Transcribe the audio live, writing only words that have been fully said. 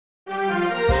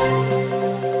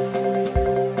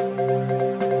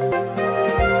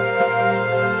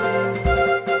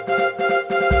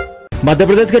मध्य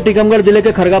प्रदेश के टीकमगढ़ जिले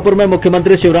के खरगापुर में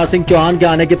मुख्यमंत्री शिवराज सिंह चौहान के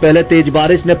आने के पहले तेज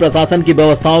बारिश ने प्रशासन की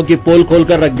व्यवस्थाओं की पोल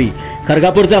खोलकर रख दी।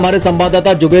 खरगापुर से हमारे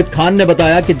संवाददाता जुबेद खान ने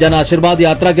बताया कि जन आशीर्वाद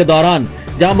यात्रा के दौरान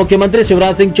जहां मुख्यमंत्री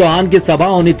शिवराज सिंह चौहान की सभा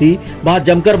होनी थी, वहां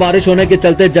जमकर बारिश होने के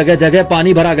चलते जगह जगह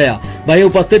पानी भरा गया। वहीं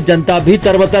उपस्थित जनता भी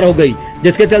तरबतर हो गई,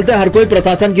 जिसके चलते हर कोई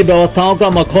प्रशासन की व्यवस्थाओं का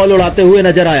मखौल उड़ाते हुए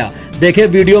नजर आया। देखे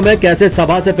वीडियो में कैसे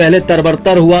सभा से पहले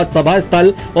तरबतर हुआ सभा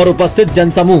स्थल और उपस्थित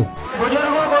जनसमूह।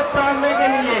 बुजुर्गों को तारने के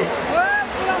लिए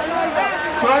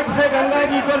स्वर्ग से गंगा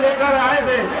जी को लेकर आए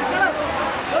थे।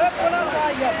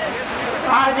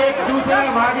 आज एक दूसरा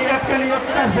भागीरथ के लिए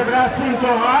शिवराज सिंह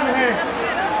चौहान है।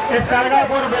 इस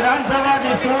खरगापुर विधानसभा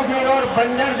की सूखी और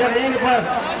बंजर जमीन पर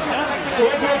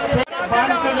एक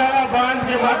बांध के द्वारा बांध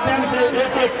के माध्यम से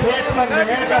एक खेत पर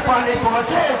नहर का पानी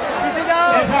पहुंचे,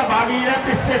 ऐसा भागीरथ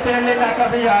इससे पहले न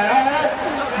कभी आया है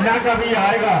न कभी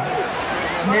आएगा।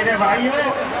 मेरे भाइयों,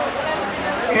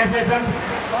 ऐसे